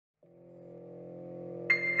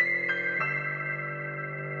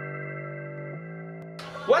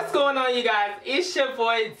What's going on, you guys? It's your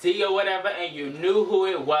boy D or whatever, and you knew who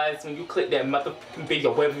it was when you clicked that motherfucking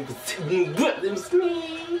video. It was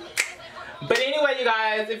me. But anyway, you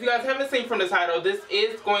guys, if you guys haven't seen from the title, this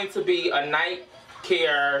is going to be a night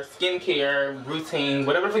care, skincare routine,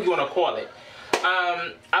 whatever the fuck you want to call it.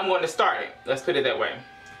 I'm going to start it. Let's put it that way.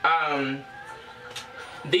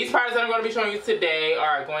 These products that I'm going to be showing you today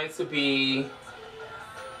are going to be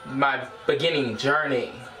my beginning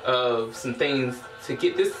journey of some things to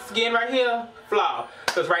get this skin right here flawed.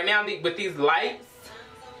 Because right now with these lights,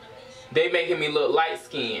 they making me look light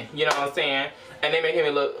skin, you know what I'm saying? And they making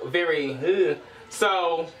me look very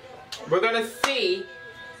So we're gonna see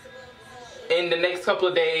in the next couple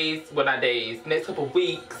of days, well not days, next couple of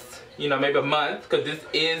weeks, you know, maybe a month, because this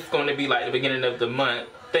is going to be like the beginning of the month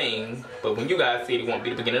thing. But when you guys see it, it won't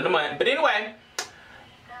be the beginning of the month. But anyway,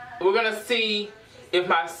 we're gonna see if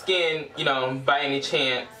my skin, you know, by any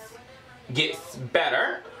chance gets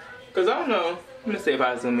better. Because I don't know, let me see if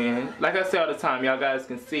I zoom in. Like I say all the time, y'all guys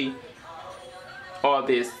can see all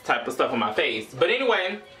this type of stuff on my face. But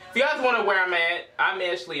anyway, if you guys wonder where I'm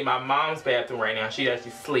actually in my mom's bathroom right now. She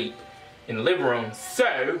actually sleep in the living room.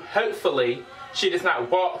 So hopefully she does not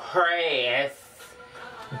walk her ass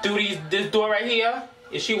through this door right here.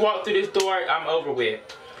 If she walked through this door, I'm over with.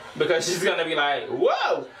 Because she's gonna be like,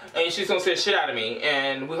 whoa! And she's gonna say shit out of me.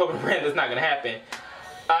 And we hope that's not gonna happen.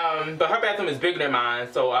 But her bathroom is bigger than mine,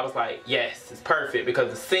 so I was like, yes, it's perfect. Because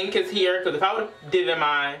the sink is here. Because if I would have did it in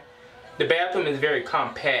mine, the bathroom is very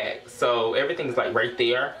compact. So everything's like right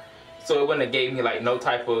there. So it wouldn't have gave me like no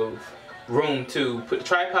type of room to put the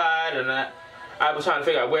tripod. And I was trying to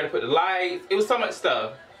figure out where to put the lights. It was so much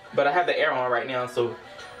stuff. But I have the air on right now, so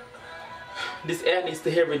this air needs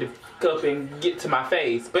to hurry to up and get to my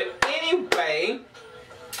face. But anyway,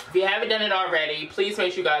 if you haven't done it already, please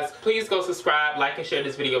make sure you guys please go subscribe, like, and share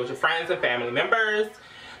this video with your friends and family members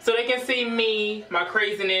so they can see me, my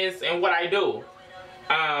craziness, and what I do.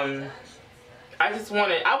 I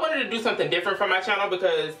wanted to do something different for my channel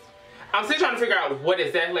because I'm still trying to figure out what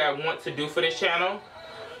exactly I want to do for this channel.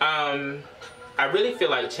 I really feel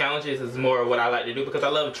like challenges is more of what I like to do because I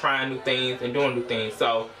love trying new things and doing new things.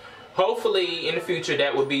 So hopefully in the future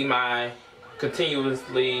that will be my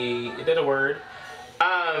continuously, is that a word?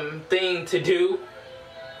 Thing to do.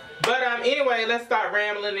 But anyway, let's start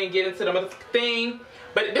rambling and get into the motherfucking thing.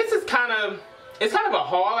 But this is kind of a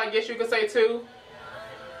haul, I guess you could say too.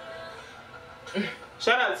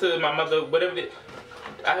 Shout out to my mother, whatever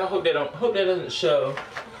I hope that doesn't show.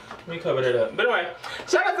 Let me cover that up. But anyway,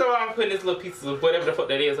 shout out to her mom putting this little pieces of whatever the fuck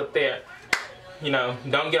that is up there. You know,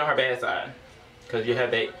 don't get on her bad side. Because you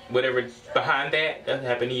have that, whatever behind that, doesn't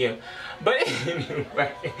happen to you. But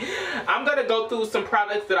anyway, I'm going to go through some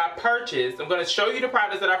products that I purchased. I'm going to show you the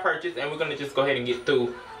products that I purchased. And we're going to just go ahead and get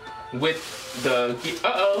through with the,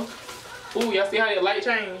 Ooh, y'all see how the light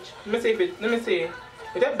change? Let me see.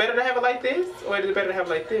 Is that better to have it like this? Or is it better to have it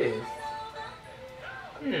like this?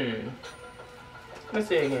 Let's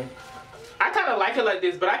see again. I kind of like it like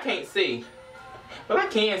this, but I can't see. Well, I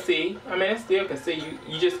can see. I mean, I still can see.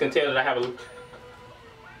 You just can tell that I have a...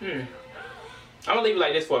 I'm gonna leave it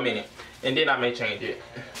like this for a minute, and then I may change it.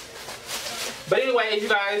 But anyway, as you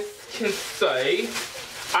guys can see,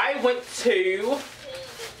 I went to...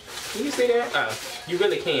 Can you see that? Oh, you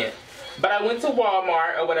really can't. But I went to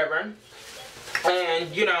Walmart or whatever,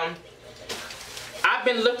 and you know, I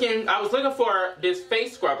was looking for this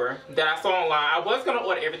face scrubber that I saw online. I was gonna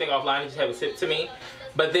order everything offline and just have it shipped to me,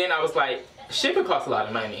 but then I was like, shipping costs a lot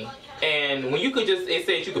of money. And when you could just, it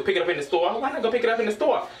said you could pick it up in the store. Why not go pick it up in the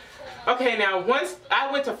store? Okay, now once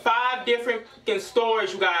I went to 5 different fucking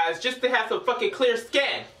stores, you guys, just to have some fucking clear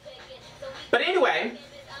skin. But anyway,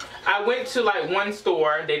 I went to like one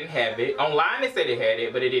store, they didn't have it. Online they said they had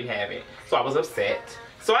it, but they didn't have it. So I was upset.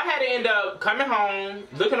 So I had to end up coming home,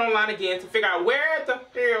 looking online again to figure out where the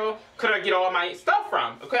hell could I get all my stuff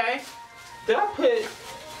from, okay? Did I put,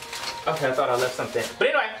 okay, I thought I left something. But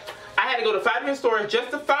anyway, I had to go to 5 different stores just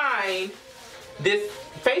to find this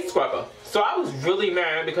face scrubber. So I was really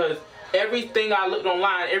mad because everything I looked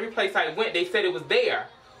online, every place I went, they said it was there.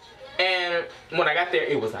 And when I got there,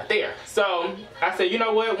 it was not there. So I said, you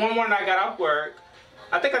know what? One morning I got off work.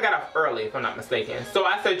 I think I got off early, if I'm not mistaken. So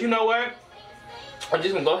I said, you know what? I'm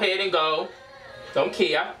just going to go ahead and go. Don't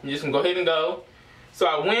care. I'm just going to go ahead and go. So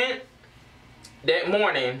I went that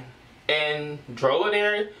morning and drove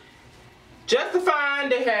there. Just to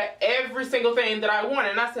find they had every single thing that I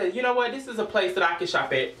wanted. And I said, you know what? This is a place that I can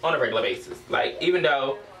shop at on a regular basis. Like, even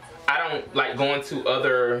though I don't like going to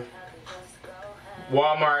other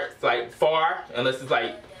Walmarts like far, unless it's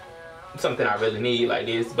like something I really need like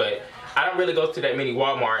this. But I don't really go to that many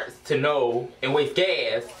Walmarts to know and waste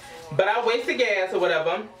gas. But I wasted gas or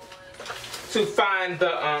whatever to find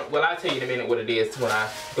the, well, I'll tell you in a minute what it is when I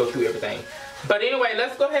go through everything. But anyway,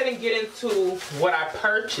 let's go ahead and get into what I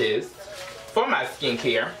purchased for my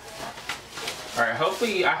skincare. Alright,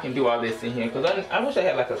 hopefully I can do all this in here, because I wish I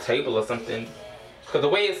had like a table or something. Because the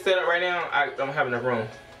way it's set up right now, I don't have enough room.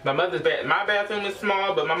 My bathroom is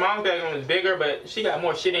small, but my mom's bathroom is bigger, but she got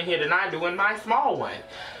more shit in here than I do in my small one.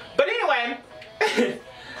 But anyway,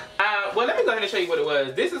 well, let me go ahead and show you what it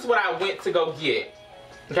was. This is what I went to go get,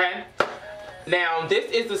 okay? Now,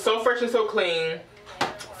 this is the So Fresh and So Clean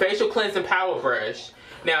Facial Cleansing Power Brush.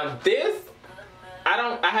 Now, this,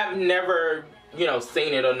 I have never, you know,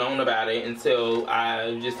 seen it or known about it until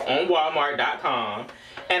I just on Walmart.com.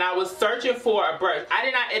 And I was searching for a brush.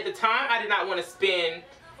 At the time, I did not want to spend,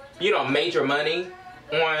 you know, major money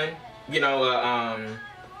on, you know,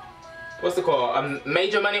 what's it called?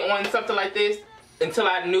 Major money on something like this until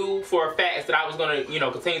I knew for a fact that I was going to, you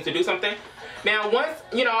know, continue to do something. Now, once,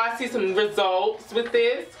 you know, I see some results with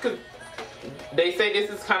this, because they say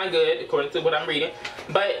this is kind of good, according to what I'm reading.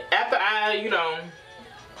 But after I, you know,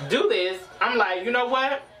 do this, I'm like, you know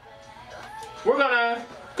what? We're going to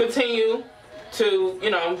continue to,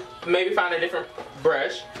 you know, maybe find a different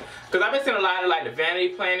brush. Because I've been seeing a lot of, like, the Vanity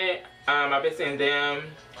Planet. I've been seeing them.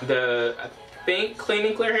 I think Clean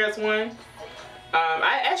and Clear has one.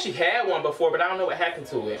 I actually had one before, but I don't know what happened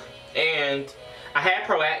to it. And I had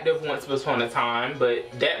Proactive once upon a time, but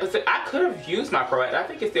I could have used my Proactive. I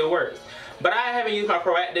think it still works. But I haven't used my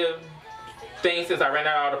Proactive thing since I ran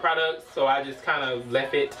out of all the products, so I just kind of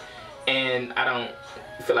left it. And I don't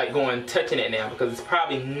feel like touching it now because it's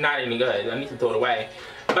probably not any good. I need to throw it away.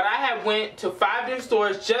 But I have went to 5 different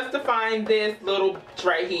stores just to find this little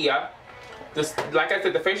right here. This, like I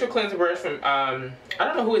said, the facial cleanser brush from I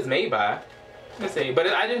don't know who it's made by. Let's see, but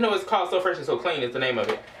I just know it's called So Fresh and So Clean is the name of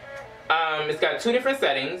it. It's got 2 different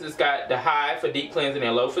settings. It's got the high for deep cleansing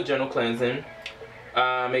and low for general cleansing.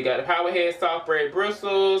 It got the power head, soft braid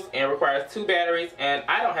bristles, and requires 2 batteries. And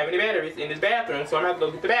I don't have any batteries in this bathroom, so I'm gonna have to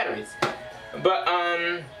go get the batteries. But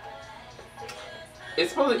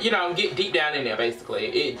it's supposed to, you know, get deep down in there. Basically,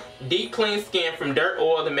 it deep cleans skin from dirt,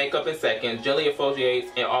 oil, and makeup in seconds. Gently exfoliates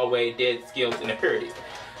and all away dead scales and impurities.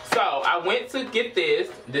 So I went to get this.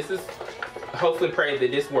 This is hopefully pray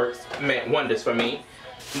that this works wonders for me.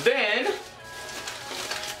 Then,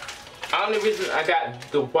 only reason I got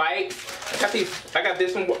the wipes, I got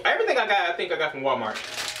this from, everything I think I got from Walmart.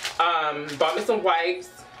 Bought me some wipes,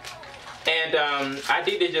 and I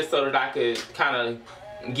did it just so that I could kind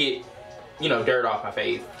of get, you know, dirt off my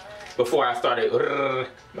face before I started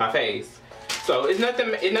my face. So it's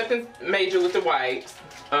nothing major with the wipes.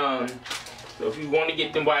 So if you want to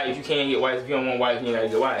get them wipes, you can get wipes. If you don't want wipes, you gotta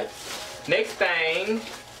get wipes. Next thing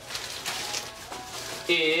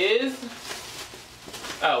is,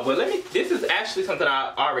 oh, well, this is actually something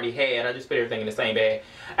I already had. I just put everything in the same bag.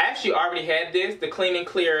 I actually already had this, the Clean and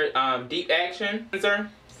Clear Deep Action Cleanser.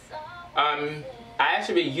 I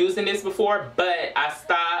actually been using this before, but I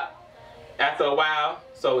stopped after a while,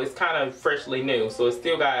 so it's kind of freshly new. So it's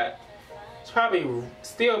still got, it's probably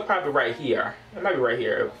right here. It might be right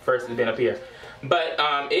here. First it's been up here. But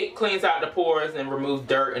it cleans out the pores and removes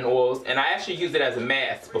dirt and oils. And I actually used it as a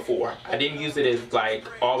mask before. I didn't use it as, like,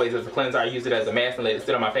 always as a cleanser. I used it as a mask and let it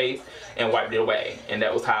sit on my face and wiped it away. And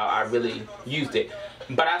that was how I really used it.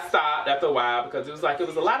 But I stopped after a while because it was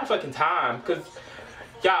a lot of fucking time. Because,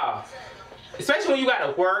 y'all, especially when you got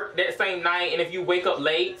to work that same night, and if you wake up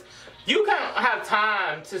late, you can't have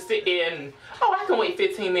time to sit there and, oh, I can wait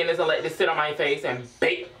 15 minutes and let this sit on my face and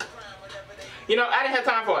bake. You know, I didn't have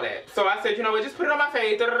time for all that. So I said, you know what, just put it on my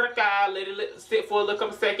face, let it sit for a little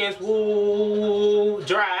couple seconds, woo,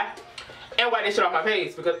 dry, and wipe this shit off my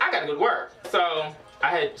face because I gotta go to work. So I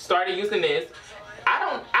had started using this.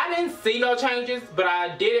 I didn't see no changes, but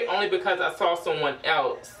I did it only because I saw someone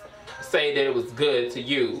else say that it was good to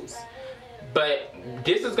use. But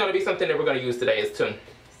this is gonna be something that we're gonna use today as too.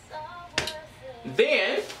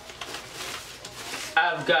 Then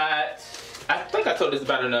I've got, I think I told this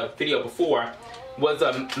about in a video before, was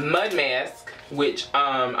a mud mask, which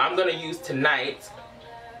I'm gonna use tonight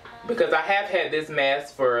because I have had this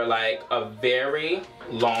mask for like a very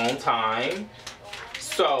long time.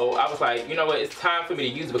 So I was like, you know what, it's time for me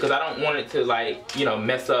to use it because I don't want it to, like, you know,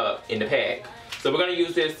 mess up in the pack. So we're gonna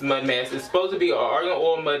use this mud mask. It's supposed to be an argan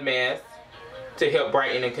oil mud mask to help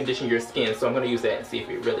brighten and condition your skin. So I'm gonna use that and see if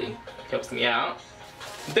it really helps me out.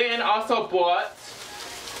 Then also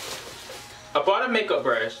I bought a makeup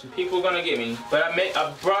brush. People are gonna get me, but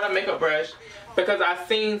I brought a makeup brush because I've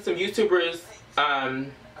seen some YouTubers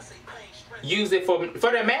use it for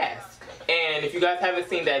their mask. And if you guys haven't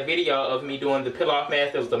seen that video of me doing the peel off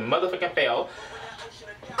mask, it was a motherfucking fail.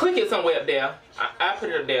 Click it somewhere up there. I put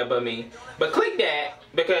it up there above me. But click that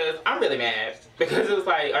because I'm really mad. Because it was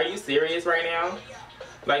like, are you serious right now?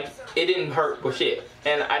 Like, it didn't hurt with shit.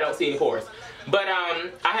 And I don't see any pores. But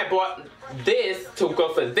I had bought this to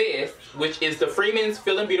go for this, which is the Freeman's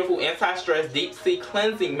Feeling Beautiful Anti-Stress Deep Sea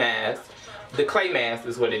Cleansing Mask. The clay mask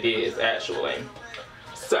is what it is, actually.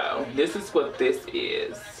 So, this is what this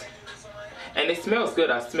is. And it smells good.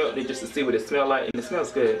 I smelled it just to see what it smells like, and it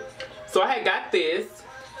smells good. So, I had got this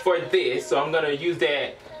for this, so I'm going to use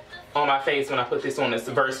that on my face when I put this on this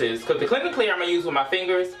versus, because the Clean and Clear I'm going to use with my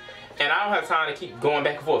fingers, and I don't have time to keep going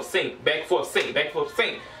back and forth, sink, back and forth, sink, back and forth,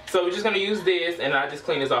 sink. So we're just going to use this, and I just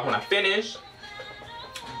clean this off when I finish.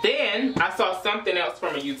 Then, I saw something else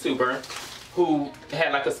from a YouTuber who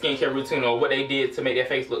had like a skincare routine or what they did to make their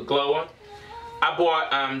face look glowing. I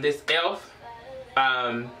bought this e.l.f.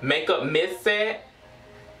 makeup mist set,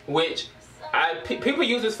 which people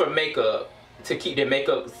use this for makeup to keep their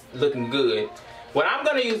makeup looking good. What I'm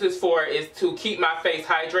going to use this for is to keep my face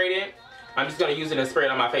hydrated. I'm just going to use it and spray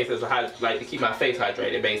it on my face as like to keep my face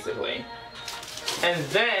hydrated, basically. And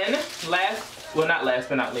then, not last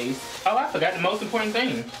but not least, oh, I forgot the most important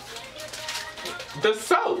thing. The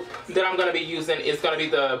soap that I'm going to be using is going to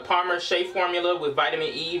be the Palmer Shea Formula with Vitamin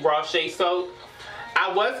E Raw Shea Soap.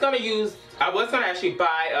 I was going to actually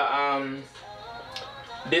buy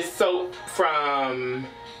this soap from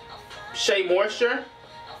Shea Moisture,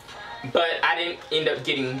 but I didn't end up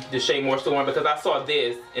getting the Shea Moisture one because I saw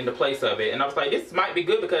this in the place of it, and I was like, this might be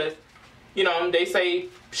good because, you know, they say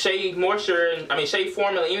Shea Moisture, Shea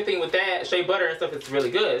Formula, anything with that, Shea Butter and stuff is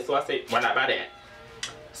really good, so I said, why not buy that?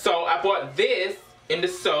 So I bought this in the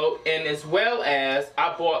soap, and as well as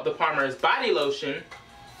I bought the Palmer's body lotion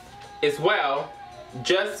as well,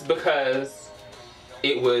 just because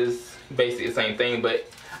it was basically the same thing, but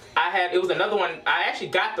it was another one. I actually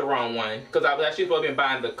got the wrong one because I was actually supposed to be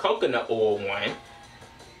buying the coconut oil one,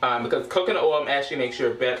 because coconut oil actually makes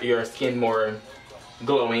your skin more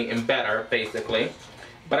glowing and better, basically.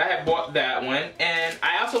 But I had bought that one, and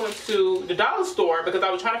I also went to the dollar store because I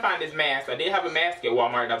was trying to find this mask. I did have a mask at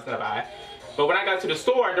Walmart that I was gonna buy, but when I got to the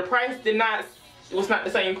store, the price was not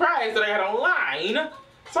the same price that I got online,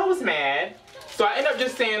 so I was mad. So I ended up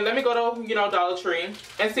just saying, let me go to, Dollar Tree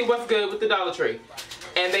and see what's good with the Dollar Tree.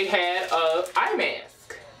 And they had a eye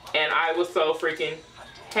mask, and I was so freaking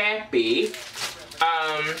happy.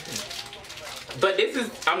 But this is,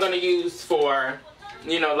 I'm gonna use for,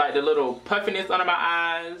 like the little puffiness under my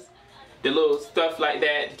eyes, the little stuff like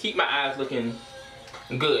that, to keep my eyes looking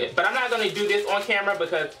good. But I'm not gonna do this on camera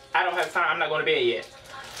because I don't have time. I'm not going to bed yet.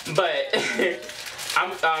 But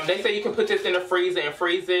they say you can put this in the freezer and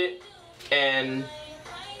freeze it and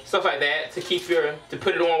stuff like that to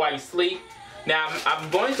put it on while you sleep. Now, I'm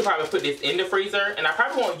going to probably put this in the freezer, and I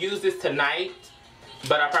probably won't use this tonight,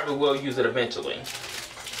 but I probably will use it eventually.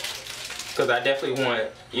 Because I definitely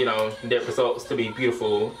want, their results to be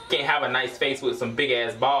beautiful. Can't have a nice face with some big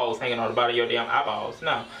ass balls hanging on the bottom of your damn eyeballs.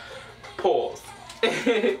 No. Pause.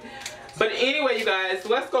 But anyway, you guys,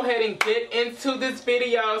 let's go ahead and get into this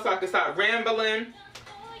video so I can start rambling.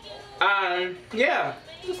 Yeah,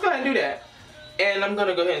 let's go ahead and do that. And I'm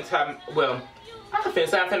gonna go ahead and tie, I'm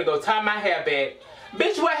finna go tie my hair back.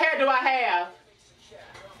 Bitch, what hair do I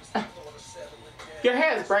have? Your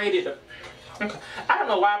hair is braided. Okay. I don't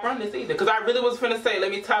know why I brought this either, because I really was finna say,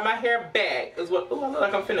 let me tie my hair back. Is what, ooh, I look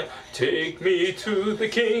like I'm finna take me to the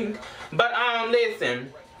king. But,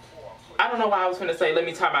 listen, I don't know why I was finna say, let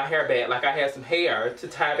me tie my hair back, like I had some hair to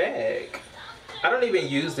tie back. I don't even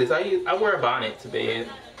use this. I wear a bonnet to bed.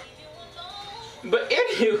 But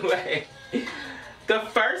anyway, the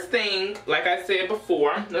first thing, like I said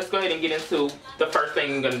before, let's go ahead and get into the first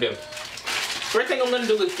thing I'm gonna do. First thing I'm gonna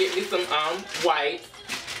do is get me some wipes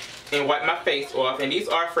and wipe my face off, and these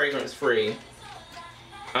are fragrance free.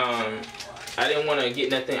 I didn't want to get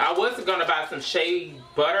nothing. I was gonna buy some shea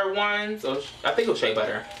butter ones, or I think it was shea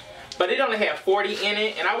butter, but it only had 40 in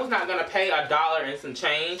it, and I was not gonna pay $1 and some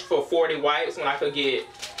change for 40 wipes when I could get,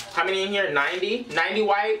 how many in here? 90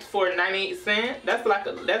 wipes for 98 cents. That's like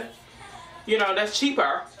that's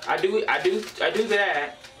cheaper. I do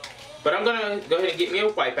that. But I'm gonna go ahead and get me a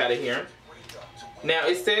wipe out of here. Now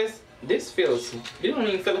it says you don't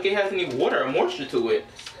even feel like it has any water or moisture to it.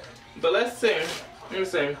 But let's see. Let me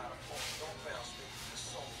see.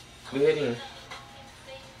 Go ahead and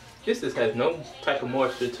this just has no type of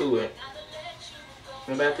moisture to it.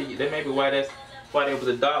 That may be why they was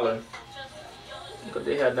 $1. Because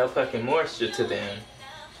they have no fucking moisture to them.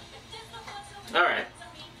 Alright.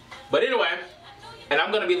 But anyway, and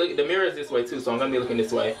I'm going to be looking, the mirror is this way too, so I'm going to be looking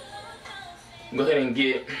this way. go ahead and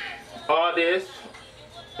get all this,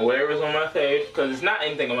 whatever's on my face, because it's not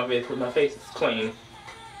anything on my face, because my face is clean.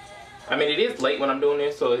 I mean, it is late when I'm doing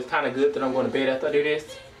this, so it's kind of good that I'm going to bed after I do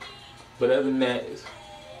this. But other than that,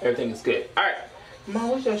 everything is good. Alright. Mom,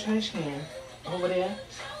 what's your trash can? Over there?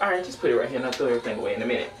 Alright, just put it right here and I'll throw everything away in a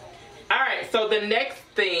minute. Alright, so the next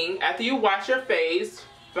thing, after you wash your face,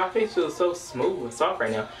 my face feels so smooth and soft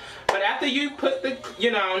right now. But after you put the,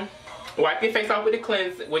 you know, wipe your face off with the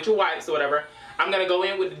cleanse, with your wipes or whatever, I'm going to go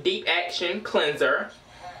in with the Deep Action Cleanser.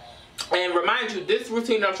 And remind you, this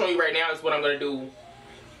routine that I'm showing you right now is what I'm going to do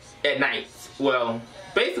at night. Well,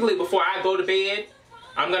 basically before I go to bed,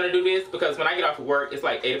 I'm going to do this because when I get off of work, it's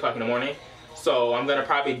like 8 o'clock in the morning. So I'm going to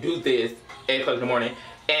probably do this 8 o'clock in the morning.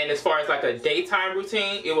 And as far as like a daytime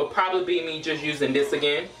routine, it will probably be me just using this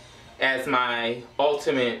again as my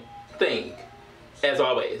ultimate thing. As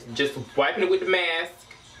always, just wiping it with the mask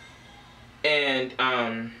and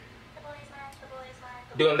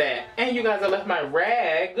doing that. And you guys, I left my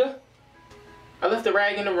rag. I left the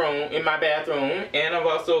rag in the room, in my bathroom, and I've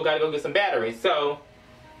also got to go get some batteries. So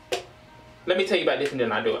let me tell you about this and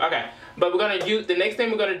then I'll do it. Okay, but we're gonna do, the next thing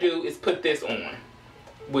we're gonna do is put this on,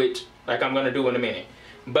 which like I'm gonna do in a minute.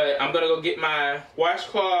 But I'm gonna go get my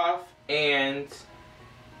washcloth and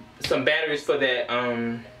some batteries for that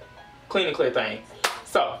Clean and Clear thing.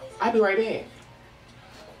 So I'll be right back.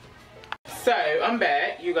 So I'm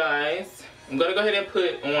back, you guys. I'm gonna go ahead and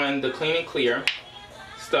put on the Clean and Clear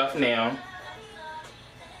stuff now.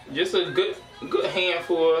 Just a good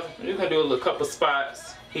handful. You can do a couple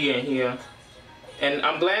spots here and here. And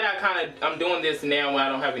I'm glad I'm doing this now when I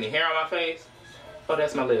don't have any hair on my face. Oh,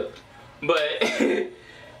 that's my lip. But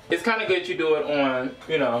it's kind of good you do it on,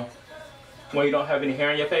 you know, when you don't have any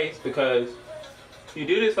hair on your face, because if you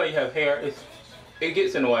do this while you have hair, it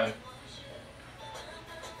gets in the way.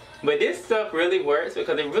 But this stuff really works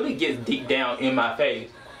because it really gets deep down in my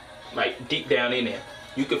face. Like deep down in there.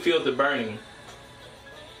 You can feel the burning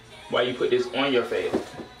while you put this on your face.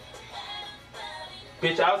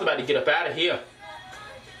 Bitch, I was about to get up out of here.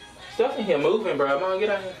 Stuff in here moving, bro. Come on, get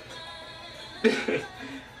out here.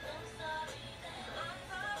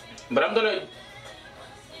 But I'm gonna,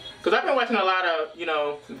 cause I've been watching a lot of, you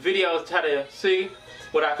know, videos try to see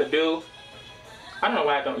what I could do. I don't know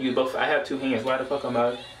why I don't use both. I have two hands. Why the fuck am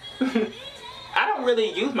I? I don't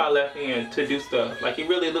really use my left hand to do stuff. Like it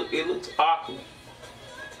looks awkward.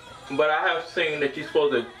 But I have seen that you're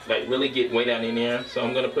supposed to like really get way down in there, so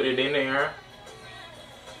I'm gonna put it in there.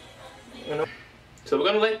 You know? So we're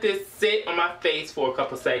gonna let this sit on my face for a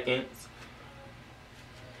couple seconds.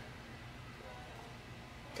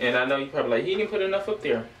 And I know you're probably like, he didn't put enough up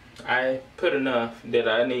there. I put enough that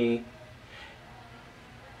I need.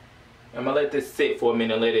 I'm gonna let this sit for a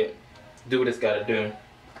minute, let it do what it's gotta do.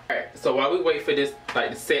 Alright, so while we wait for this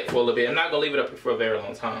like to set for a little bit, I'm not gonna leave it up here for a very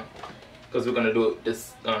long time, because we're gonna do it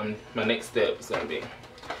this my next step is gonna be.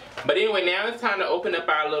 But anyway, now it's time to open up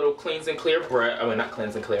our little Cleanse and Clear brush. I mean, not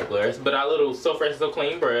Cleanse and Clear brush, but our little So Fresh So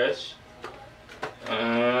Clean brush.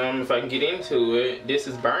 If I can get into it. This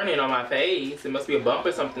is burning on my face. It must be a bump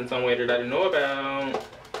or something somewhere that I didn't know about.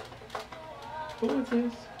 What is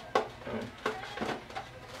this?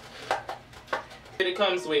 It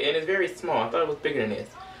comes with, and it's very small. I thought it was bigger than this.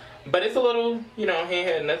 But it's a little, you know,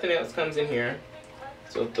 handheld. Nothing else comes in here.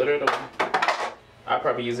 So throw it away. I'll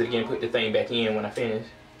probably use it again, put the thing back in when I finish.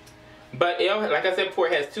 But it, like I said before,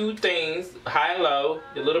 it has two things, high and low,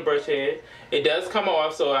 the little brush head. It does come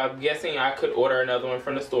off, so I'm guessing I could order another one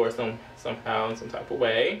from the store somehow in some type of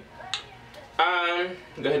way. Go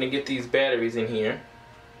ahead and get these batteries in here.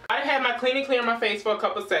 I had my Clean and Clear on my face for a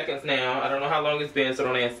couple seconds now. I don't know how long it's been, so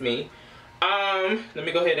don't ask me. Let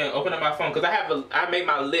me go ahead and open up my phone, because I made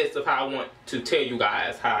my list of how I want to tell you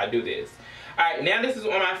guys how I do this. Alright, now this is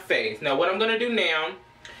on my face. Now what I'm going to do now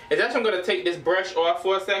is actually I'm going to take this brush off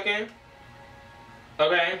for a second.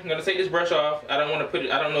 Okay, I'm going to take this brush off. I don't want to put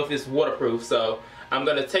it, I don't know if it's waterproof, so I'm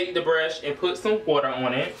going to take the brush and put some water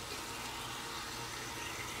on it.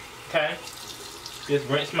 Okay, just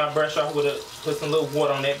rinse my brush off with put some little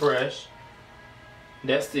water on that brush.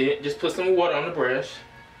 That's it, just put some water on the brush.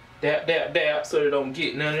 Dab, dab, dab, so it don't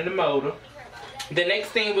get none in the motor. The next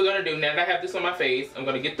thing we're going to do, now that I have this on my face, I'm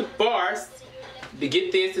going to get the bars. To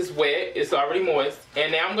get this, it's wet, it's already moist.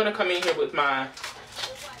 And now I'm going to come in here with my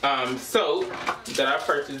soap that I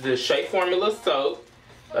purchased, the Shea Formula soap.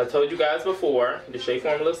 I told you guys before, the Shea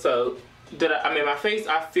Formula soap. That I mean, my face,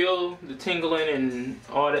 I feel the tingling and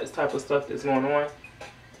all that type of stuff that's going on.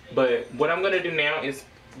 But what I'm going to do now is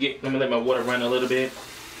let me let my water run a little bit.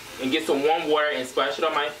 And get some warm water and splash it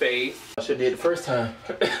on my face. I should have did it the first time.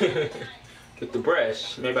 With the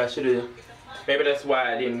brush. Maybe I should have Maybe that's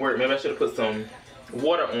why it didn't work. Maybe I should have put some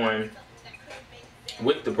water on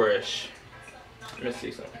with the brush. Let me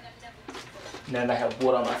see something. Now that I have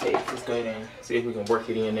water on my face, let's go ahead and see if we can work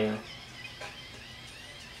it in now.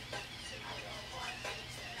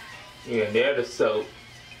 Yeah, there's the soap.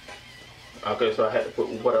 Okay, so I had to put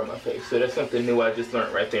water on my face. So that's something new I just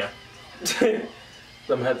learned right there. So I'm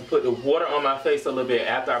gonna have to put the water on my face a little bit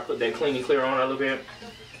after I put that Clean and Clear on a little bit.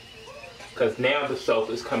 Cause now the soap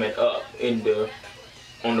is coming up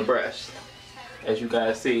on the brush. As you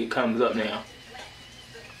guys see, it comes up now.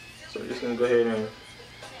 So I'm just gonna go ahead and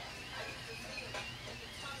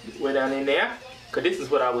get way down in there. Cause this is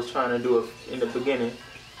what I was trying to do in the beginning.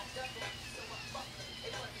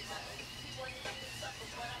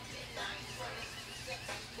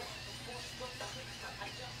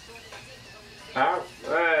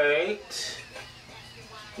 Alright.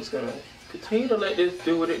 Just gonna continue to let this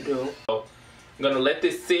do what it do. So, I'm gonna let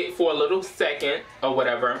this sit for a little second or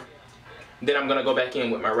whatever. Then I'm gonna go back in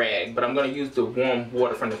with my rag. But I'm gonna use the warm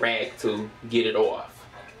water from the rag to get it off.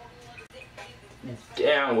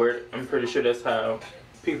 Downward. I'm pretty sure that's how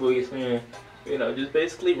people are saying, you know, just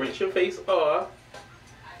basically rinse your face off.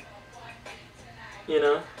 You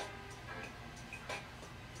know.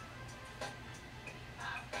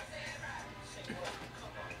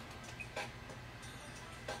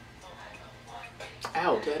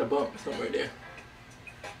 Ouch, I had a bump somewhere there.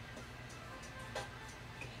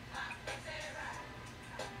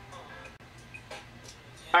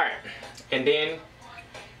 Alright, and then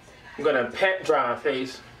I'm gonna pat dry my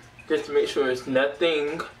face just to make sure it's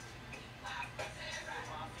nothing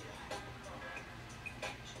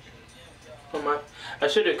on my. I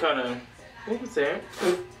should have kind of. What was that?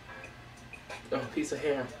 Oh, a piece of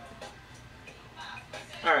hair.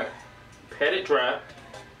 Alright, pat it dry.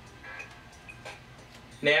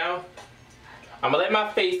 Now, I'm gonna let my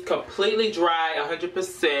face completely dry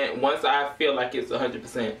 100% once I feel like it's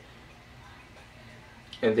 100%.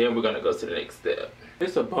 And then we're gonna go to the next step.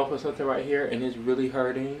 There's a bump or something right here and it's really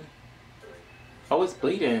hurting. Oh, it's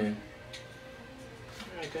bleeding.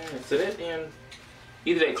 Oh my god. So that then,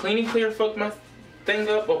 either that Clean and Clear fucked my thing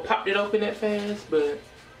up or popped it open that fast, but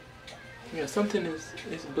yeah, something is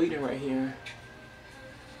bleeding right here.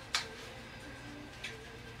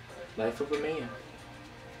 Life of a man.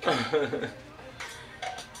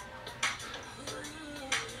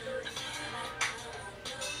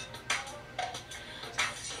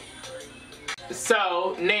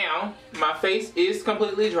 So now my face is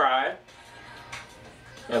completely dry.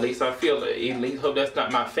 At least I feel it. At least hope that's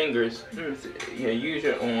not my fingers. Yeah, use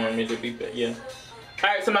your arm. It'll be better. Yeah.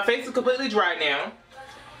 Alright, so my face is completely dry now.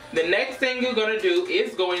 The next thing you're gonna do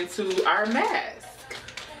is go into our mask.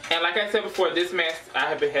 And like I said before, this mask, I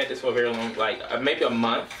haven't had this for a very long, like maybe a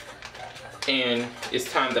month. And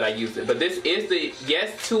it's time that I use it. But this is the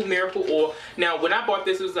Yes to Miracle Oil. Now, when I bought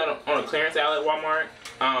this, it was on a clearance aisle at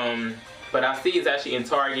Walmart. But I see it's actually in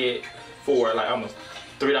Target for like almost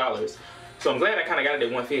 $3. So I'm glad I kind of got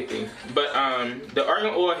it at $1.50. But the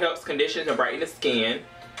argan oil helps condition and brighten the skin.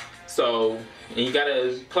 So, and you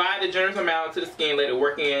gotta apply the generous amount to the skin, let it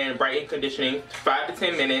work in, brighten conditioning, 5 to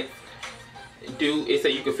 10 minutes. It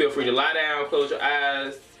say you can feel free to lie down, close your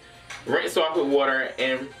eyes, rinse off with water,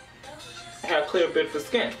 and have clear, beautiful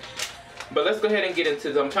skin. But let's go ahead and get into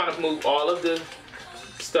this. I'm trying to move all of the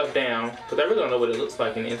stuff down because I really don't know what it looks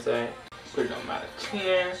like in the inside. Put it on my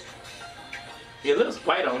chin. It looks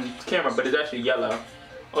white on camera, but it's actually yellow.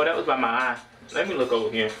 Oh, that was by my eye. Let me look over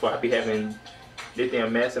here before I be having this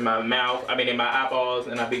damn mess in my mouth. I mean, in my eyeballs,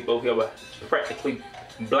 and I be both here practically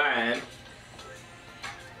blind.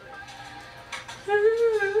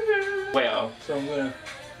 Well, so I'm gonna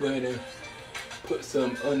go ahead and put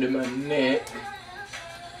some under my neck.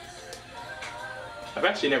 I've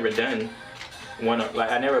actually never done one up,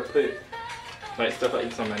 like I never put like stuff like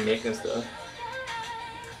this on my neck and stuff.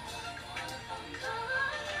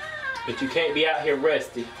 But you can't be out here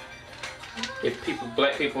rusty. If people,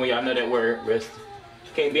 black people, y'all know that word, rusty.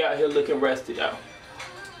 Can't be out here looking rusty though.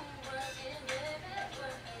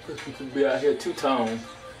 Because people be out here two-tone.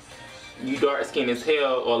 You dark skin as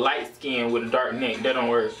hell or light skin with a dark neck, that don't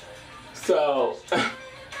work. So,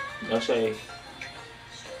 no shade.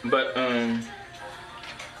 But, alright,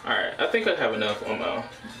 I think I have enough on my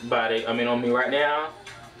body, on me right now.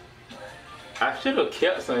 I should have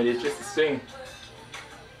kept some of this just to see.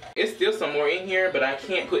 It's still some more in here, but I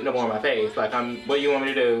can't put no more on my face. Like, what do you want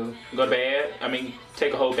me to do? Go to bed? I mean,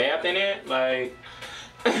 take a whole bath in it? Like,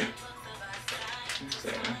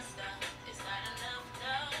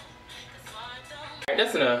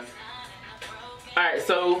 that's enough. Alright,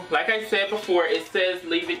 so like I said before, it says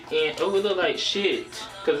leave it in. Oh, it look like shit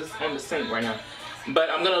because it's on the sink right now. But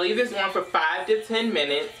I'm going to leave this on for 5 to 10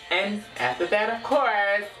 minutes. And after that, of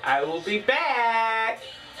course, I will be back.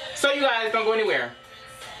 So you guys don't go anywhere.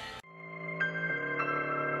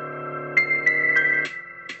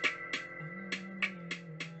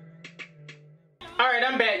 Alright,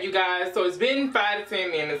 I'm back, you guys. So it's been 5 to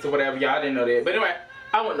 10 minutes or whatever. Y'all didn't know that. But anyway,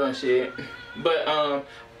 I wasn't doing shit. But,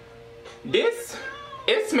 this,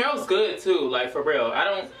 it smells good too. Like, for real. I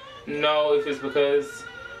don't know if it's because,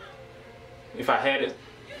 if I had it.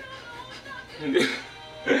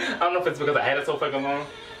 I don't know if it's because I had it so fucking long.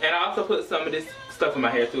 And I also put some of this stuff in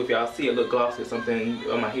my hair too. If y'all see a little gloss or something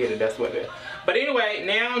on my head, that's what it is. But anyway,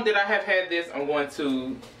 now that I have had this, I'm going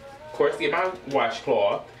to, of course, get my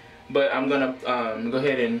washcloth. But I'm gonna go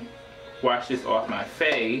ahead and wash this off my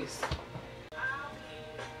face.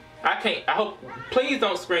 I hope, please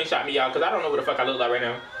don't screenshot me, y'all, because I don't know what the fuck I look like right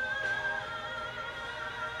now.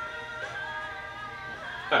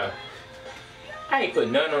 Oh. I ain't put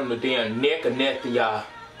none on the damn neck or nothing, y'all.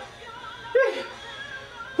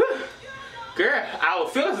 Girl, I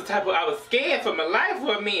was feeling the type of, I was scared for my life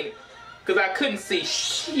for a minute. Because I couldn't see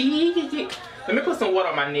shit. Let me put some water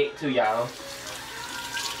on my neck too, y'all.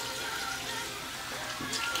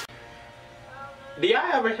 Do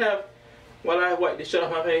y'all ever have, while I wipe this shit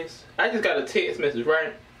off my face, I just got a text message,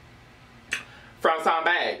 right? From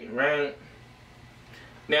somebody, right?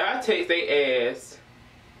 Now I text they ass,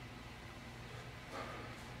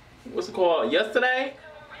 what's it called, yesterday?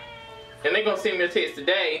 And they gonna send me a text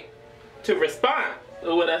today to respond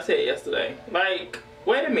to what I said yesterday. Like,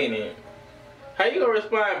 wait a minute. How you gonna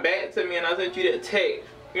respond back to me and I sent you that text,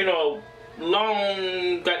 you know,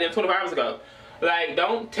 long goddamn 24 hours ago? Like,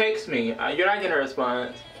 don't text me. You're not getting a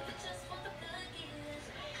response.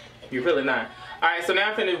 You're really not. Alright, so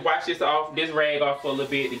now I'm finna wash this off, this rag off for a little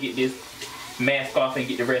bit to get this mask off and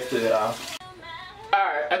get the rest of it off.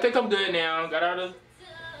 Alright, I think I'm good now. Got all the...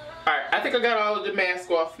 Alright, I think I got all of the mask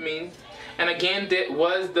off me. And again, that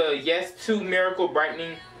was the Yes 2 Miracle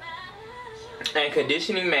Brightening and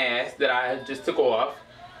Conditioning Mask that I just took off.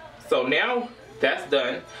 So now that's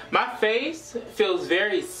done. My face feels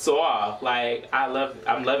very soft. Like,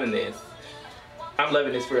 I'm loving this. I'm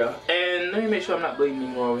loving this for real. And let me make sure I'm not bleeding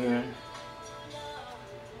anymore over here.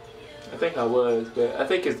 I think I was, but I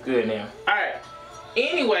think it's good now. Alright.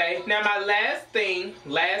 Anyway, now my last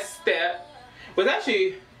step was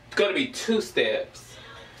actually gonna be 2 steps.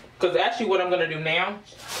 Because actually what I'm gonna do now,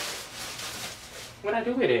 what I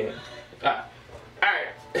do with it?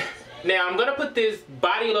 Alright. Now I'm gonna put this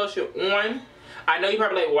body lotion on. I know you're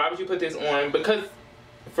probably like, why would you put this on? Because,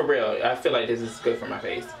 for real, I feel like this is good for my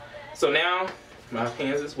face. So now, my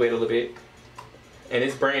hands is wet a little bit. And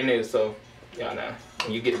it's brand new, so, y'all know.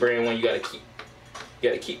 When you get brand one, you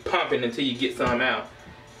gotta keep pumping until you get some out.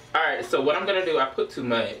 Alright, so what I'm gonna do, I put too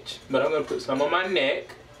much. But I'm gonna put some on my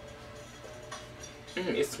neck.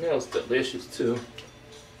 It smells delicious, too.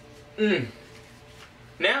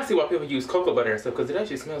 Now I see why people use cocoa butter and stuff, because it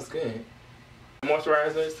actually smells good.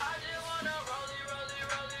 Moisturizers.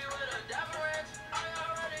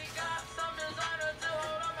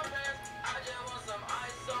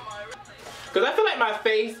 Because I feel like my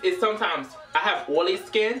face is sometimes, I have oily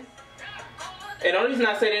skin. And the only reason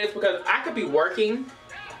I say that is because I could be working.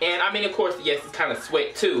 And I mean, of course, yes, it's kind of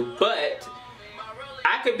sweat too. But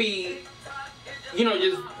I could be, you know,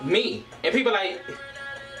 just me. And people like,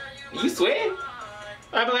 you sweat?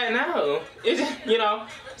 I'd be like, no. It's just, you know.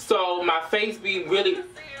 So my face be really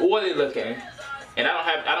oily looking. And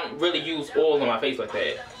I don't really use oils on my face like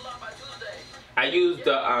that. I use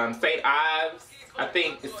the St. Ives, I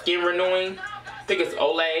think it's skin renewing. I think it's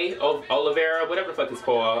aloe vera, whatever the fuck it's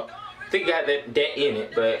called. I think it got that in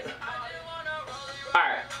it, but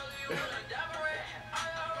alright.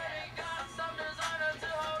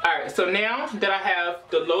 Alright, so now that I have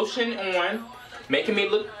the lotion on, making me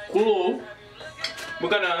look cool, we're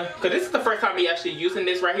gonna, because this is the first time me actually using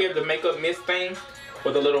this right here, the makeup mist thing,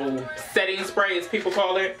 or the little setting spray as people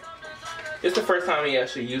call it. It's the first time we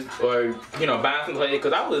actually used, or, you know, buying something like it,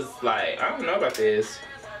 because I was like, I don't know about this.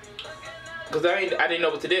 Because I didn't know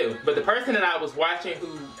what to do. But the person that I was watching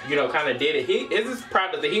who, you know, kind of did it, this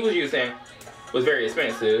product that he was using was very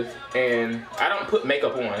expensive. And I don't put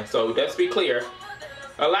makeup on, so let's be clear.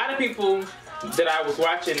 A lot of people that I was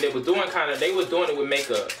watching that was doing they was doing it with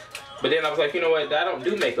makeup. But then I was like, you know what, I don't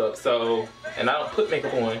do makeup, so, and I don't put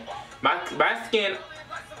makeup on. My skin,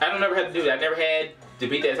 I don't ever have to do that. I never had to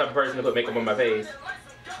be that type of person to put makeup on my face.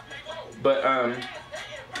 But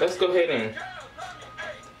let's go ahead and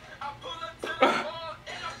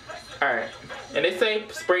alright. And they say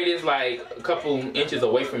spray this like a couple inches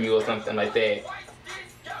away from you or something like that.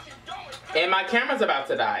 And my camera's about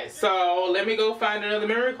to die. So let me go find another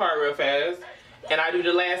memory card real fast. And I'll do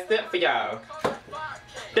the last step for y'all.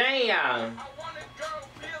 Damn.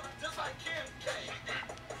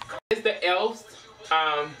 It's the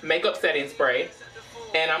e.l.f. makeup setting spray.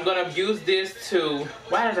 And I'm going to use this to...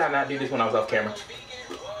 Why did I not do this when I was off camera?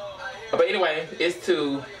 But anyway, it's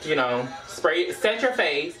to, you know, spray, set your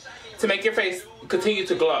face to make your face continue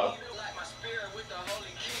to glow.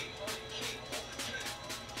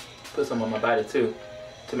 Put some on my body too,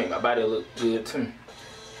 to make my body look good too.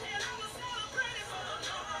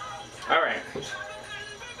 Alright.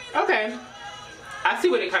 Okay. I see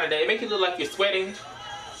what it kind of does. It makes you look like you're sweating.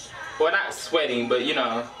 Well, not sweating, but you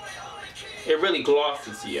know, it really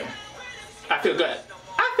glosses you. I feel good.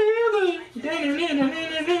 I feel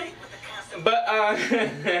good. But,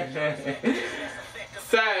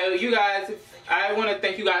 so you guys, I want to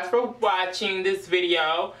thank you guys for watching this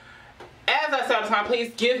video. As I said all the time,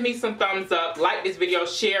 please give me some thumbs up, like this video,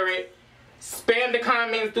 share it, spam the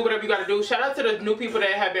comments, do whatever you gotta do. Shout out to the new people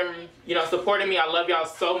that have been, you know, supporting me. I love y'all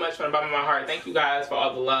so much from the bottom of my heart. Thank you guys for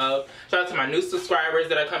all the love. Shout out to my new subscribers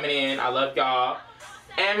that are coming in. I love y'all.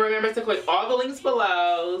 And remember to click all the links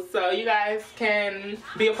below so you guys can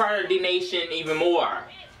be a part of Dee Nation even more.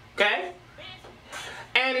 Okay?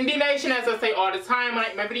 And Dee Nation, as I say all the time when I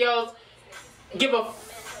make my videos, give a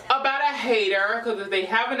about a hater, because if they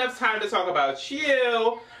have enough time to talk about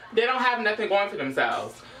you, they don't have nothing going for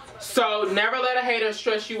themselves. So never let a hater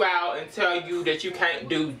stress you out and tell you that you can't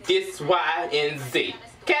do this, Y, and Z.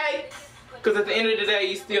 Okay? Because at the end of the day,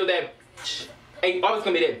 you still that bitch. Ain't always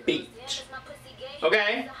gonna be that bitch.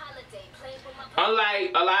 Okay?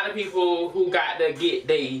 Unlike a lot of people who got to get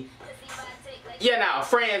they, you know,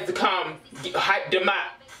 friends to come hype them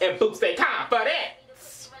up and boost their confidence.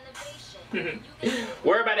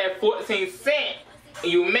 Worry about that 14 cents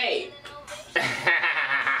you made.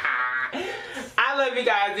 I love you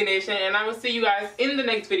guys, Dee Nation, and I will see you guys in the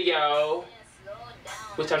next video,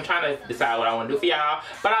 which I'm trying to decide what I want to do for y'all,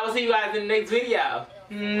 but I will see you guys in the next video.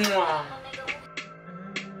 Mwah.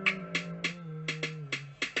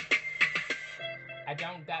 I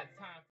don't got time.